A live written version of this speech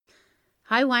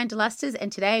Hi Wine-Delusters, and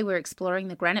today we're exploring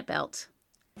the Granite Belt.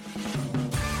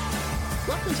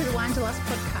 Welcome to the Wine-Delust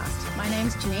podcast. My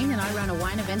name's Janine and I run a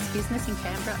wine events business in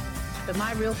Canberra. But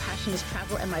my real passion is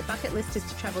travel, and my bucket list is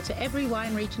to travel to every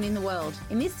wine region in the world.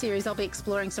 In this series, I'll be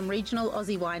exploring some regional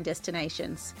Aussie wine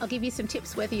destinations. I'll give you some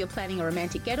tips whether you're planning a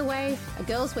romantic getaway, a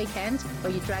girls' weekend, or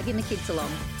you're dragging the kids along.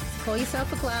 So pour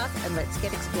yourself a glass and let's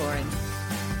get exploring.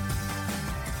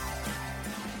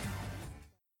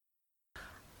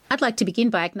 I'd like to begin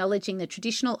by acknowledging the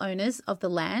traditional owners of the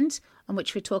land on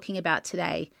which we're talking about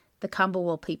today, the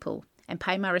Camberwell people, and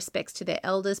pay my respects to their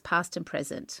elders past and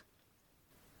present.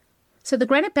 So the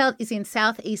Granite Belt is in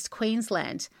southeast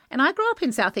Queensland, and I grew up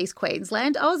in southeast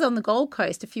Queensland. I was on the Gold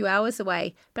Coast a few hours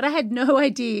away, but I had no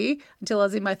idea until I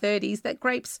was in my 30s that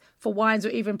grapes for wines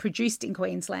were even produced in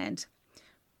Queensland.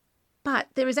 But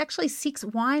there is actually 6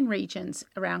 wine regions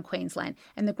around Queensland,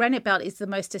 and the Granite Belt is the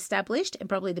most established and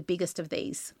probably the biggest of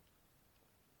these.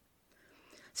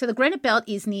 So the Granite Belt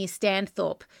is near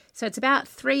Stanthorpe, so it's about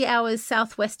 3 hours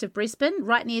southwest of Brisbane,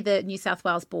 right near the New South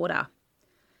Wales border.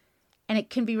 And it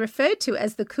can be referred to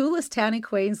as the coolest town in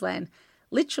Queensland,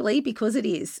 literally because it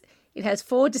is. It has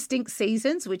 4 distinct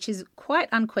seasons, which is quite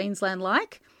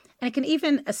un-Queensland-like, and it can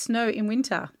even snow in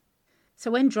winter.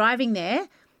 So when driving there,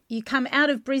 you come out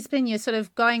of Brisbane, you're sort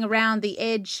of going around the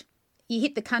edge, you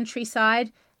hit the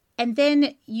countryside, and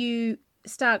then you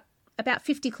start about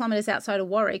 50 kilometres outside of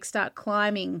Warwick, start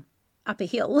climbing up a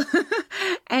hill.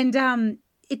 And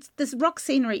this rock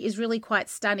scenery is really quite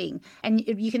stunning, and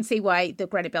you can see why the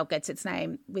Granite Belt gets its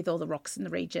name with all the rocks in the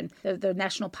region. The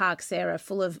national parks there are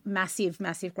full of massive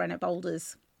granite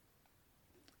boulders.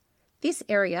 This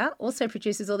area also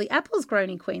produces all the apples grown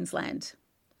in Queensland.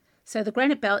 So the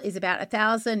Granite Belt is about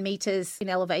 1,000 metres in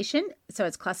elevation, so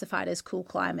it's classified as cool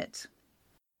climate.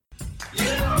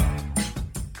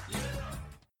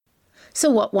 So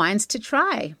what wines to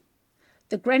try?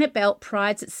 The Granite Belt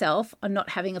prides itself on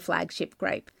not having a flagship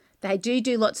grape. They do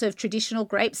lots of traditional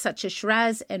grapes such as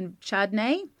Shiraz and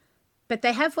Chardonnay, but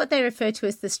they have what they refer to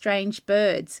as the strange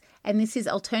birds, and this is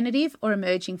alternative or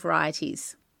emerging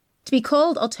varieties. To be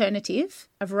called alternative,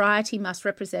 a variety must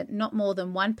represent not more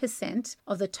than 1%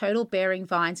 of the total bearing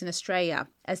vines in Australia,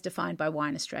 as defined by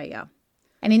Wine Australia.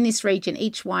 And in this region,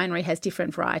 each winery has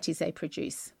different varieties they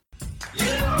produce.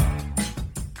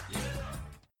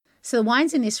 So the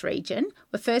wines in this region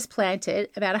were first planted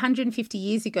about 150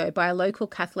 years ago by a local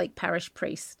Catholic parish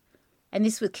priest. And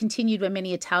this was continued when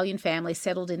many Italian families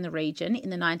settled in the region in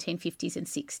the 1950s and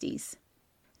 60s.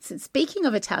 So speaking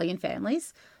of Italian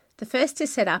families, the first to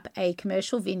set up a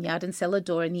commercial vineyard and cellar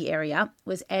door in the area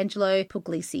was Angelo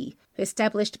Puglisi, who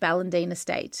established Ballindine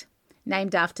Estate,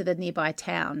 named after the nearby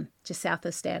town just south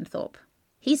of Stanthorpe.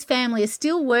 His family is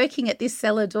still working at this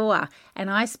cellar door, and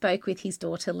I spoke with his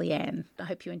daughter, Leanne. I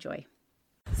hope you enjoy.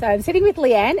 So I'm sitting with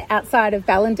Leanne outside of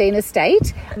Ballindine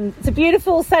Estate. It's a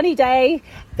beautiful sunny day.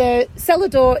 The cellar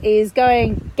door is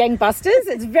going gangbusters.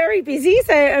 It's very busy,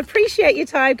 so I appreciate your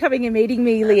time coming and meeting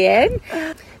me,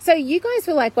 Leanne. So you guys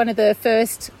were like one of the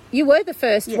first, you were the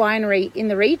first winery in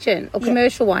the region, or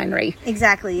commercial winery.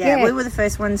 Exactly, yeah. We were the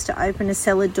first ones to open a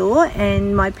cellar door,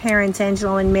 and my parents,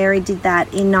 Angelo and Mary, did that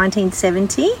in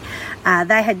 1970.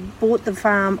 They had bought the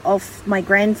farm off my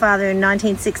grandfather in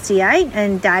 1968,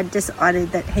 and Dad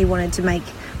decided that he wanted to make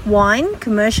wine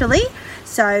commercially.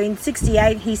 So in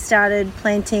 68, he started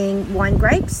planting wine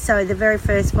grapes. So the very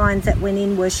first vines that went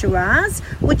in were Shiraz,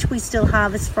 which we still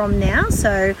harvest from now.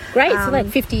 So great, so like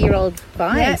 50-year-old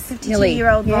vines. Yeah,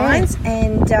 52-year-old vines.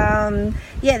 And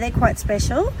they're quite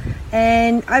special.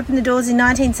 And opened the doors in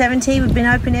 1970. We've been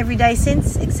open every day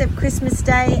since, except Christmas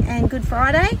Day and Good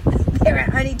Friday. There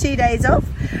are only 2 days off.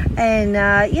 And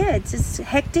it's just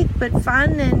hectic but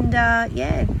fun, and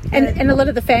And a lot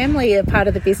of the family are part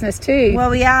of the business too. Well,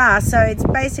 we are. So it's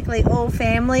basically all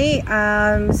family.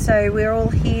 So we're all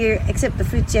here except the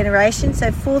 5th generation.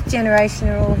 So 4th generation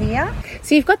are all here.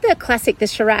 So you've got the classic, the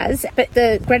Shiraz, but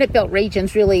the Granite Belt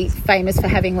region's really famous for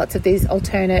having lots of these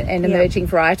alternate and emerging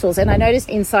varietals. And I noticed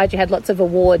inside you had lots of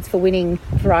awards for winning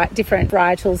different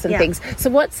varietals and things. So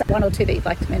what's one or two that you'd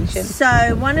like to mention?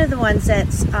 So one of the ones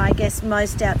that's, I guess,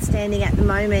 most outstanding at the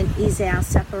moment is our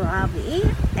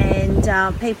Saperavi,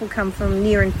 and people come from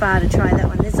near and far to try that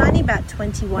one. There's only about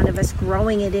 21 of us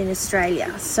growing it in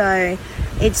Australia, so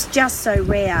it's just so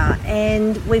rare,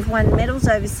 and we've won medals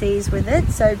overseas with it,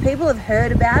 so people have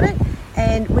heard about it,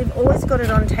 and we've always got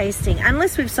it on tasting,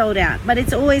 unless we've sold out, but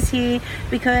it's always here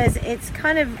because it's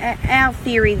kind of our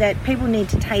theory that people need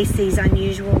to taste these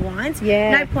unusual wines.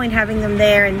 No point having them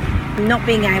there and not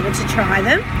being able to try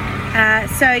them.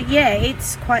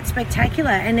 It's quite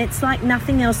spectacular, and it's like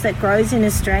nothing else that grows in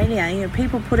Australia. You know,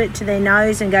 people put it to their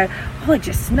nose and go, oh, it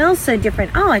just smells so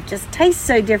different. Oh, it just tastes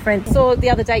so different. So the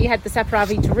other day you had the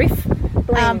Saperavi Durif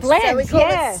blend. So we call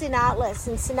it Sinatlas,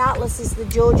 and Sinatlas is the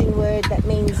Georgian word that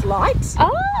means light.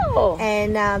 Oh.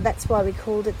 And that's why we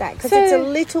called it that, because it's a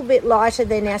little bit lighter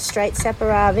than our straight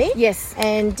Saperavi. Yes.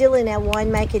 And Dylan, our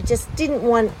winemaker, just didn't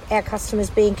want our customers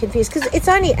being confused, because it's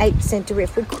only 8%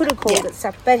 Durif. We could have called it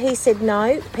Sap, but he said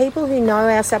no. People who know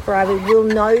our Saperavi will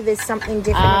know there's something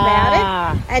different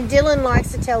about it. And Dylan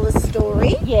likes to tell the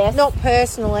story. Yes. Not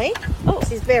personally. Oh,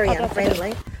 he's very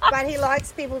unfriendly. But he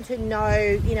likes people to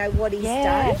know, you know, what he's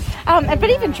done. But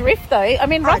even Durif, though. I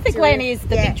mean, Rother Glen is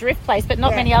the big Durif place, but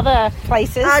not many other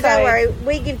places. Oh, don't worry.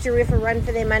 We give Durif a run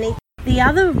for their money. The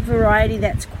other variety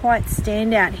that's quite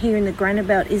standout here in the Granite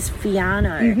Belt is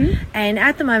Fiano. Mm-hmm. And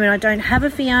at the moment, I don't have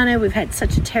a Fiano. We've had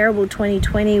such a terrible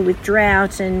 2020 with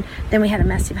drought, and then we had a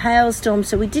massive hailstorm,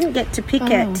 so we didn't get to pick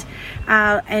it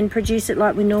and produce it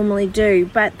like we normally do.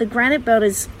 But the Granite Belt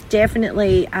is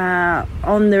definitely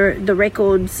on the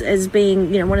records as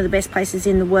being, you know, one of the best places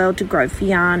in the world to grow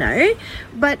Fiano.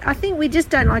 But I think we just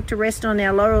don't like to rest on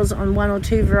our laurels on one or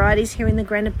two varieties here in the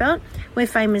Granite Belt. We're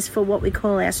famous for what we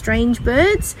call our strange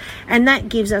birds, and that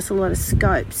gives us a lot of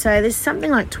scope. So there's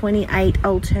something like 28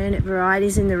 alternate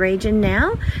varieties in the region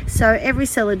now. So every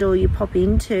cellar door you pop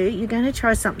into, you're going to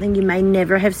try something you may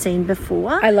never have seen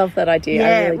before. I love that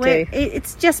idea. I really do.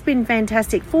 It's just been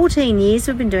fantastic. 14 years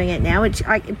we've been doing it now, which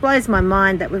it blows my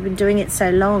mind that we've been doing it so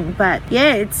long. But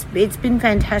yeah, it's been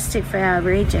fantastic for our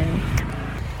region.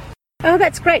 Oh,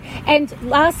 that's great. And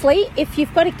lastly, if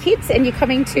you've got kids and you're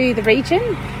coming to the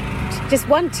region, just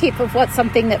one tip of what's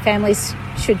something that families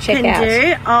should check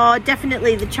out.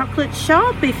 Definitely the chocolate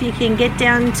shop. If you can get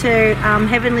down to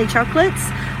Heavenly Chocolates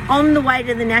on the way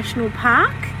to the national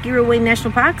park, Girraween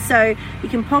National Park, so you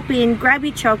can pop in, grab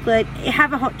your chocolate,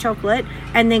 have a hot chocolate,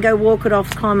 and then go walk it off,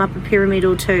 climb up a pyramid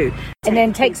or two. And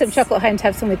then take some chocolate home to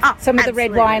have some with some of the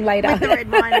red wine later. With the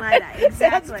red wine later,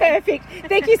 exactly. Sounds perfect.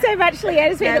 Thank you so much,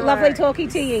 Leanne. It's been lovely talking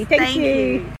to you. Thank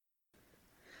you.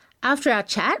 After our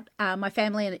chat, my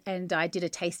family and I did a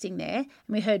tasting there, and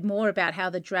we heard more about how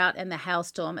the drought and the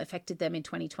hailstorm affected them in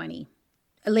 2020.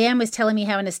 Leanne was telling me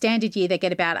how in a standard year they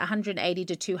get about 180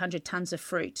 to 200 tonnes of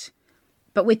fruit.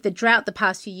 But with the drought the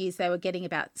past few years, they were getting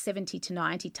about 70 to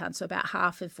 90 tonnes, so about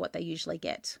half of what they usually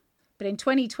get. But in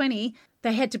 2020,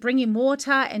 they had to bring in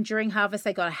water, and during harvest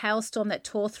they got a hailstorm that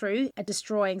tore through,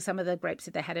 destroying some of the grapes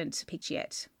that they hadn't picked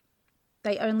yet.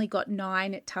 They only got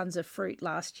 9 tonnes of fruit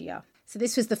last year. So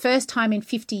this was the first time in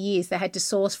 50 years they had to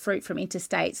source fruit from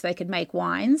interstate so they could make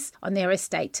wines on their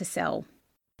estate to sell.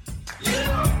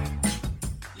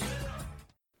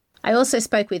 I also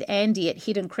spoke with Andy at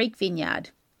Hidden Creek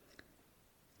Vineyard,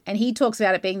 and he talks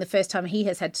about it being the first time he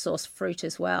has had to source fruit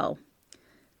as well.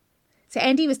 So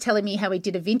Andy was telling me how he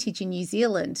did a vintage in New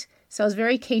Zealand, so I was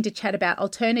very keen to chat about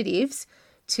alternatives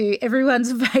to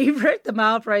everyone's favourite, the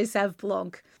Marlborough Sauv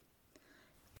Blanc.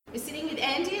 We're sitting with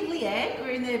Andy and Leanne.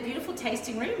 We're in the beautiful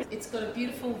tasting room. It's got a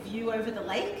beautiful view over the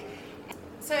lake.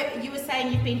 So you were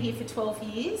saying you've been here for 12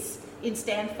 years in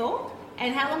Stanthorpe,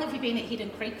 and how long have you been at Hidden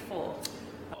Creek for?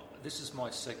 This is my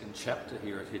second chapter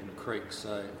here at Hidden Creek.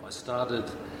 So I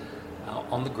started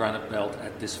on the Granite Belt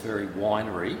at this very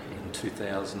winery in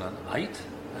 2008,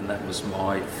 and that was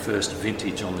my first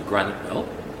vintage on the Granite Belt.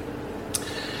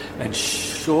 And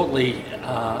shortly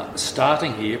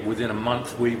starting here, within a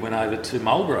month, we went over to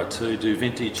Marlborough to do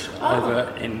vintage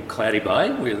over in Cloudy Bay.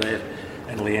 We were there,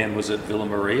 and Leanne was at Villa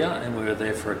Maria, and we were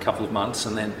there for a couple of months.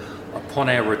 And then upon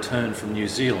our return from New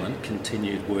Zealand,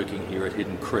 continued working here at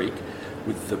Hidden Creek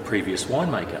with the previous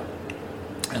winemaker.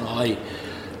 And I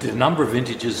did a number of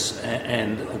vintages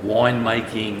and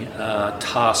winemaking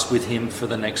tasks with him for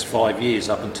the next 5 years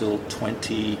up until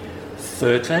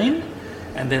 2013,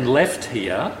 and then left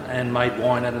here and made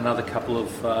wine at another couple of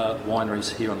wineries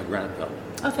here on the Granite Belt.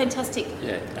 Oh, fantastic.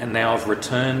 Yeah, and now I've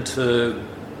returned to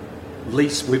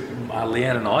lease.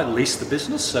 Leanne and I lease the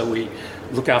business, so we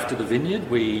look after the vineyard.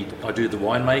 I do the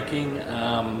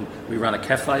winemaking. We run a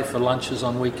cafe for lunches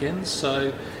on weekends.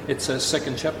 So it's a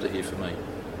second chapter here for me.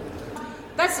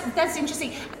 That's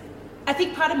interesting. I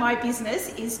think part of my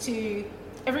business is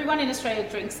everyone in Australia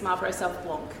drinks Marlborough Sauv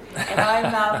Blanc, and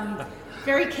I'm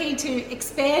very keen to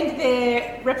expand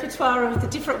their repertoire of the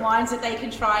different wines that they can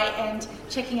try, and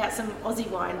checking out some Aussie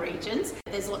wine regions.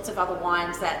 There's lots of other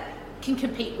wines that can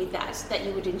compete with that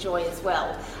you would enjoy as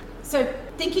well. So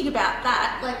thinking about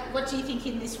that, like, what do you think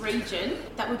in this region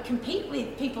that would compete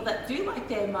with people that do like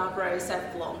their Marlborough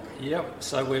Sauv Blanc? Yep,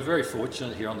 so we're very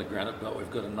fortunate here on the Granite Belt.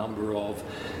 We've got a number of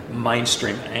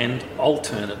mainstream and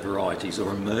alternate varieties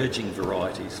or emerging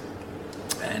varieties,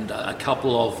 and a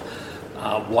couple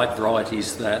of white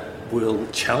varieties that will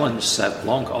challenge Sauv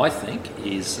Blanc, I think,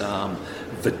 is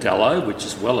Verdelho, which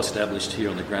is well established here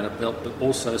on the Granite Belt, but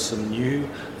also some new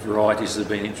varieties that have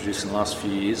been introduced in the last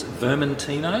few years,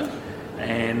 Vermentino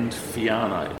and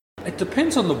Fiano. It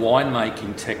depends on the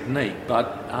winemaking technique,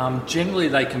 but generally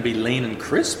they can be lean and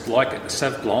crisp, like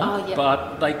Sauv Blanc,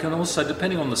 but they can also,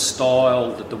 depending on the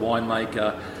style that the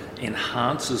winemaker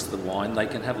enhances the wine, they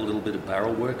can have a little bit of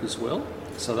barrel work as well.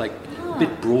 So they're a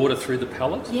bit broader through the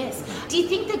palate. Yes. Do you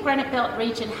think the Granite Belt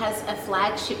region has a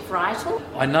flagship varietal?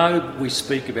 I know we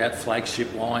speak about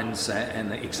flagship wines, and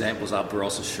the examples are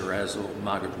Barossa Shiraz or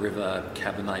Margaret River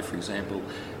Cabernet, for example.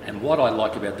 And what I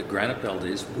like about the Granite Belt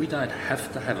is we don't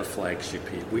have to have a flagship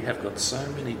here. We have got so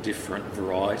many different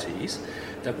varieties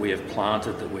that we have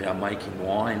planted, that we are making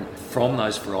wine from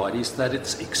those varieties, that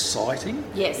it's exciting.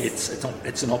 Yes.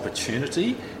 It's an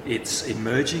opportunity, it's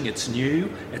emerging, it's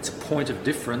new, it's a point of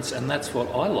difference, and that's what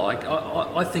I like.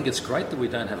 I think it's great that we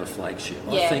don't have a flagship.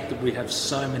 Yeah. I think that we have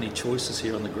so many choices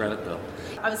here on the Granite Belt.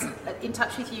 I was in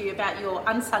touch with you about your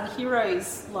Unsung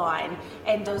Heroes line,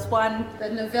 and there was one, the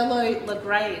Novello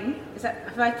Lagrange.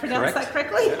 Have I pronounced that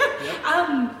correctly?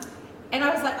 Yep. And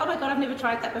I was like, oh my God, I've never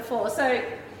tried that before. So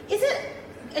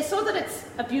I saw that it's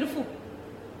a beautiful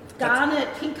garnet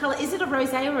pink colour. Is it a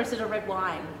rosé or is it a red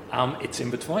wine? It's in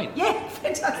between. Yeah,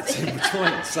 fantastic. It's in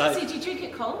between. So did you drink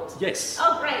it cold? Yes.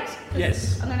 Oh, great.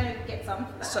 Yes. I'm going to get some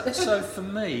for that. So for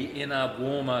me, in a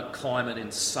warmer climate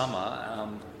in summer,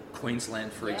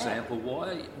 Queensland, for example,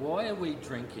 why are we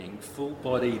drinking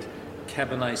full-bodied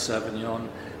Cabernet Sauvignon,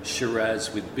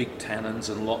 Shiraz with big tannins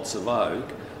and lots of oak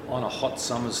on a hot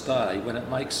summer's day when it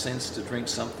makes sense to drink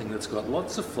something that's got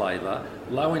lots of flavour,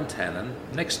 low in tannin,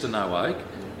 next to no oak,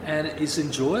 and is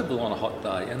enjoyable on a hot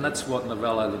day? And that's what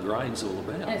Novello Lagrange is all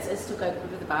about. And it's still go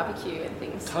good with the barbecue and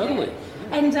things. Totally.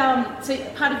 Yeah. And so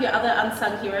part of your other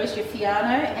unsung heroes, your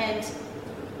Fiano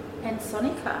and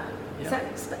Sonica. Yep.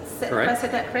 Have I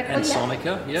said that correctly? And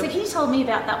Sonica, yep. So can you tell me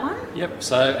about that one? Yep,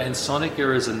 so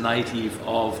Sonica is a native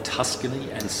of Tuscany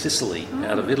and Sicily,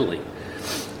 out of Italy.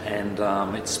 And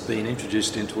it's been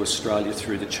introduced into Australia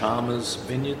through the Chalmers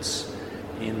vineyards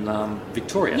in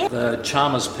Victoria. Yep. The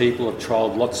Chalmers people have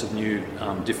trialled lots of new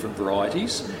different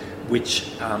varieties,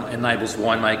 which enables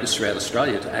winemakers throughout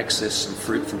Australia to access some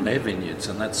fruit from their vineyards,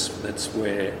 and that's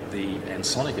where the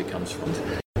Ansonica comes from.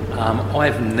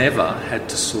 I've never had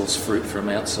to source fruit from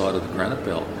outside of the Granite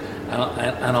Belt,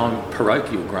 and I'm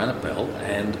parochial Granite Belt,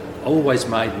 and always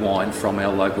made wine from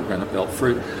our local Granite Belt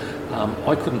fruit.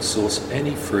 I couldn't source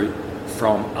any fruit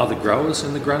from other growers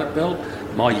in the Granite Belt.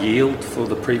 My yield for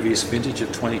the previous vintage of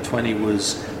 2020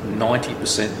 was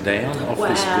 90% down off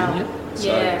this vineyard,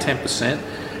 so 10%.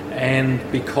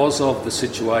 And because of the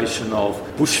situation of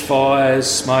bushfires,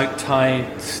 smoke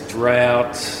taint,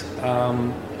 drought,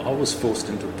 I was forced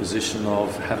into a position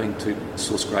of having to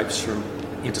source grapes from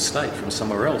interstate, from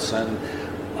somewhere else, and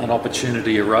an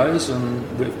opportunity arose,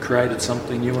 and we've created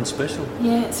something new and special.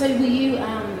 Yeah. So will you?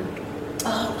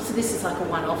 So this is like a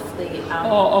one-off.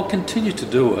 I'll continue to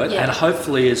do it, and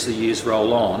hopefully, as the years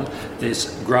roll on,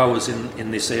 there's growers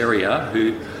in this area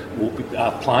who will be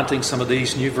planting some of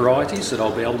these new varieties that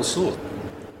I'll be able to source.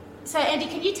 So Andy,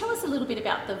 can you tell us a little bit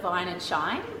about the Vine and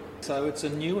Shine? So it's a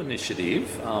new initiative.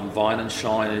 Vine and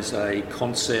Shine is a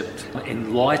concept to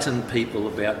enlighten people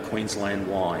about Queensland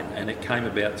wine, and it came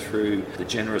about through the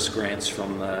generous grants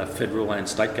from the federal and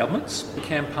state governments. A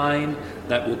campaign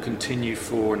that will continue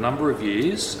for a number of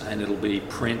years, and it'll be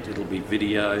print, it'll be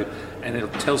video, and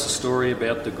it tells a story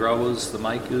about the growers, the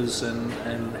makers,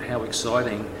 and how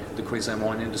exciting the Queensland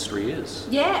wine industry is.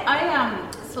 Yeah,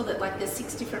 I saw that like there's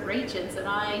 6 different regions, and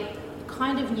I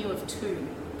kind of knew of 2.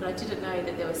 But I didn't know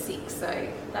that there were 6, so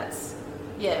that's,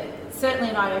 certainly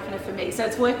an eye-opener for me. So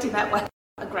it's worked in that way.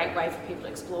 A great way for people to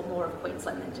explore more of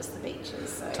Queensland than just the beaches.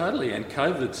 So. Totally, and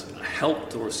COVID's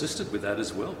helped or assisted with that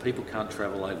as well. People can't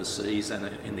travel overseas, and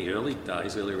in the early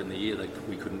days, earlier in the year,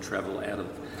 we couldn't travel out of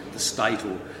the state,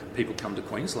 or people come to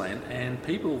Queensland, and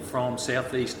people from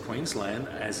southeast Queensland,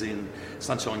 as in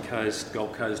Sunshine Coast,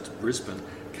 Gold Coast, Brisbane,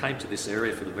 came to this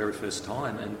area for the very first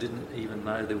time and didn't even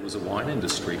know there was a wine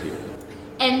industry here.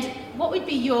 And what would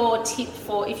be your tip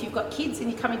for if you've got kids and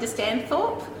you're coming to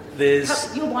Stanthorpe?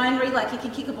 There's your winery, like you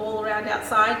can kick a ball around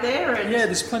outside there. And yeah,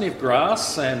 there's plenty of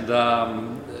grass, and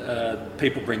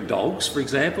people bring dogs, for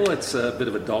example. It's a bit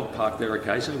of a dog park there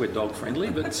occasionally. We're dog friendly,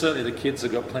 but certainly the kids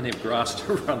have got plenty of grass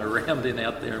to run around in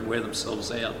out there and wear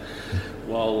themselves out,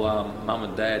 while mum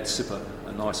and dad sip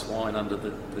a nice wine under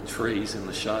the trees in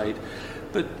the shade.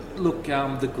 But look,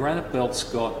 the Granite Belt's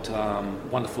got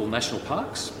wonderful national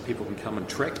parks. People can come and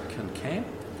trek and camp.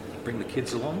 Bring the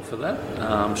kids along for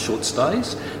that, short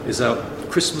stays. There's a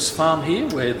Christmas farm here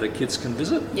where the kids can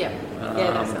visit. Yeah,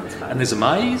 that sounds fun. And there's a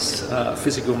maze, a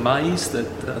physical maze that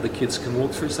the kids can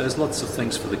walk through. So there's lots of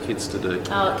things for the kids to do.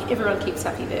 Oh, everyone keeps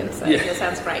happy then, so that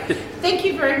sounds great. Thank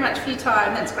you very much for your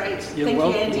time. That's great. Thank you,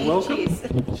 Andy. You're welcome. Cheers.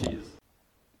 Cheers.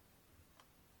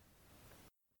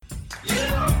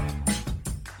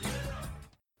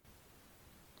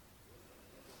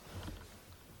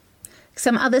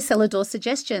 Some other cellar door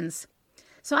suggestions.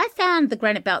 So I found the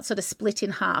Granite Belt sort of split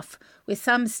in half, with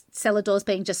some cellar doors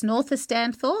being just north of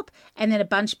Stanthorpe and then a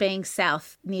bunch being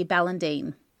south near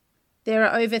Ballandine. There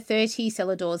are over 30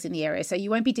 cellar doors in the area, so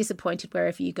you won't be disappointed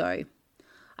wherever you go.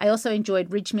 I also enjoyed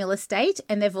Ridgemill Estate,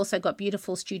 and they've also got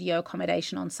beautiful studio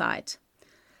accommodation on site.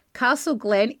 Castle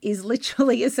Glen is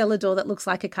literally a cellar door that looks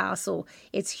like a castle.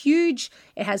 It's huge,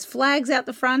 it has flags out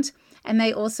the front, and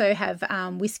they also have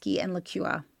whiskey and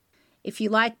liqueur. If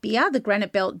you like beer, the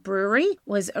Granite Belt Brewery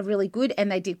was a really good,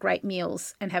 and they did great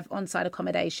meals and have on-site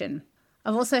accommodation.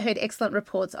 I've also heard excellent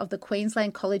reports of the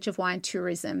Queensland College of Wine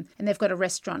Tourism, and they've got a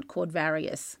restaurant called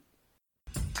Various.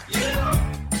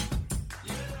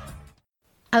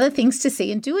 Other things to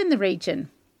see and do in the region.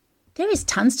 There is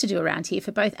tons to do around here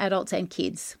for both adults and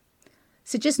kids.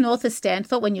 So just north of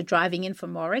Stanthorpe, when you're driving in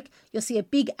from Warwick, you'll see a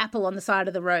big apple on the side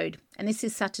of the road, and this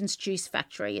is Sutton's Juice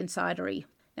Factory and Cidery.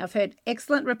 Now, I've heard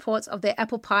excellent reports of their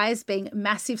apple pies being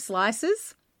massive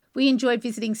slices. We enjoyed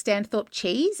visiting Stanthorpe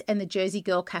Cheese and the Jersey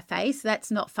Girl Cafe, so that's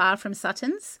not far from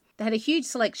Sutton's. They had a huge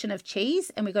selection of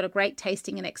cheese, and we got a great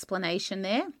tasting and explanation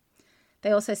there.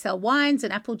 They also sell wines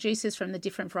and apple juices from the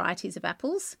different varieties of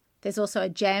apples. There's also a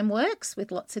jam works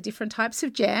with lots of different types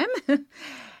of jam.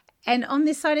 And on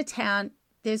this side of town,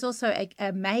 there's also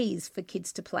a maze for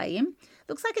kids to play in.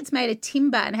 Looks like it's made of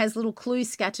timber and has little clues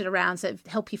scattered around to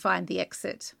help you find the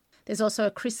exit. There's also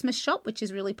a Christmas shop, which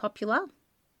is really popular.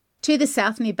 To the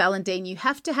south near Ballandine, you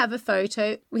have to have a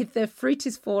photo with the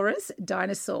Fruitivorous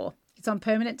dinosaur. It's on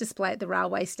permanent display at the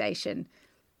railway station.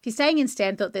 If you're staying in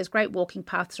Stanthorpe, there's great walking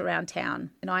paths around town,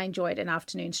 and I enjoyed an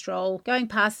afternoon stroll going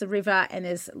past the river, and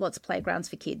there's lots of playgrounds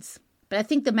for kids. But I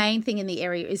think the main thing in the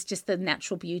area is just the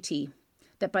natural beauty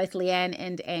that both Leanne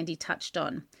and Andy touched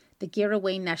on, the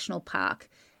Girrawheen National Park.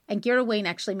 And Girrawheen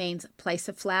actually means place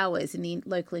of flowers in the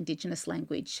local Indigenous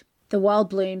language. The wild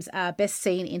blooms are best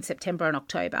seen in September and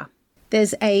October.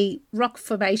 There's a rock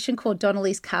formation called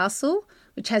Donnelly's Castle,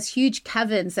 which has huge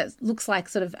caverns that looks like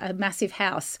sort of a massive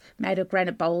house made of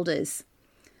granite boulders.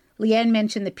 Leanne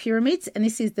mentioned the pyramids, and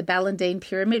this is the Ballandine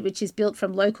Pyramid, which is built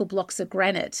from local blocks of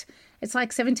granite. It's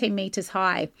like 17 metres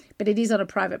high, but it is on a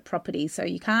private property, so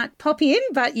you can't pop in,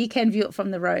 but you can view it from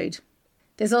the road.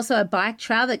 There's also a bike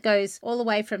trail that goes all the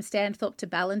way from Stanthorpe to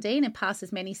Ballandine and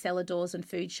passes many cellar doors and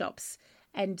food shops.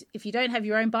 And if you don't have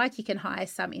your own bike, you can hire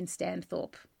some in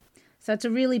Stanthorpe. So it's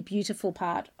a really beautiful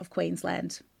part of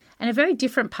Queensland, and a very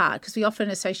different part because we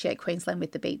often associate Queensland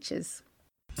with the beaches.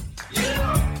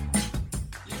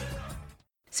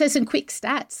 So some quick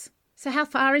stats. So how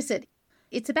far is it?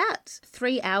 It's about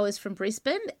 3 hours from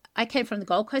Brisbane. I came from the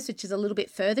Gold Coast, which is a little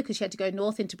bit further because you had to go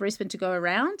north into Brisbane to go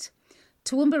around.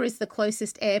 Toowoomba is the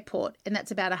closest airport, and that's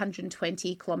about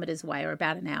 120 kilometres away, or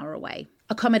about an hour away.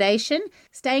 Accommodation,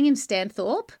 staying in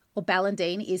Stanthorpe or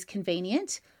Ballandine is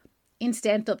convenient. In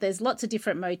Stanthorpe, there's lots of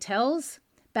different motels.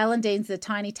 Ballandine's a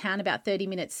tiny town about 30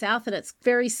 minutes south, and it's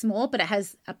very small, but it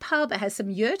has a pub, it has some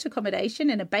yurt accommodation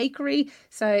and a bakery.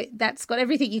 So that's got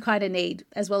everything you kind of need,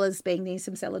 as well as being near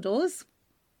some cellar doors.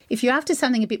 If you're after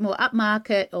something a bit more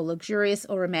upmarket or luxurious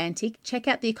or romantic, check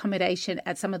out the accommodation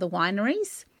at some of the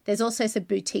wineries. There's also some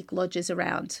boutique lodges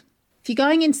around. If you're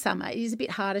going in summer, it is a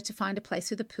bit harder to find a place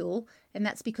with a pool, and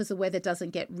that's because the weather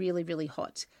doesn't get really, really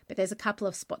hot. But there's a couple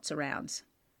of spots around.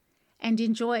 And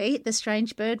enjoy the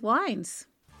Strange Bird wines.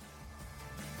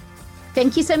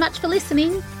 Thank you so much for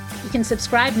listening. You can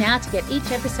subscribe now to get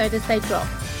each episode as they drop.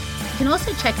 You can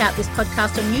also check out this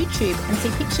podcast on YouTube and see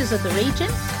pictures of the region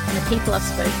and the people I've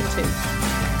spoken to.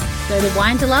 Go to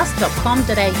winedelust.com.au,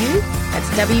 that's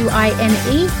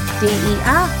winedelust.com.au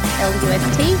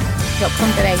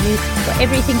for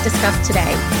everything discussed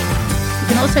today. You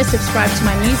can also subscribe to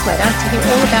my newsletter to hear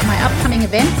all about my upcoming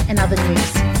events and other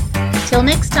news. Till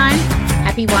next time,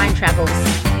 happy wine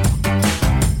travels.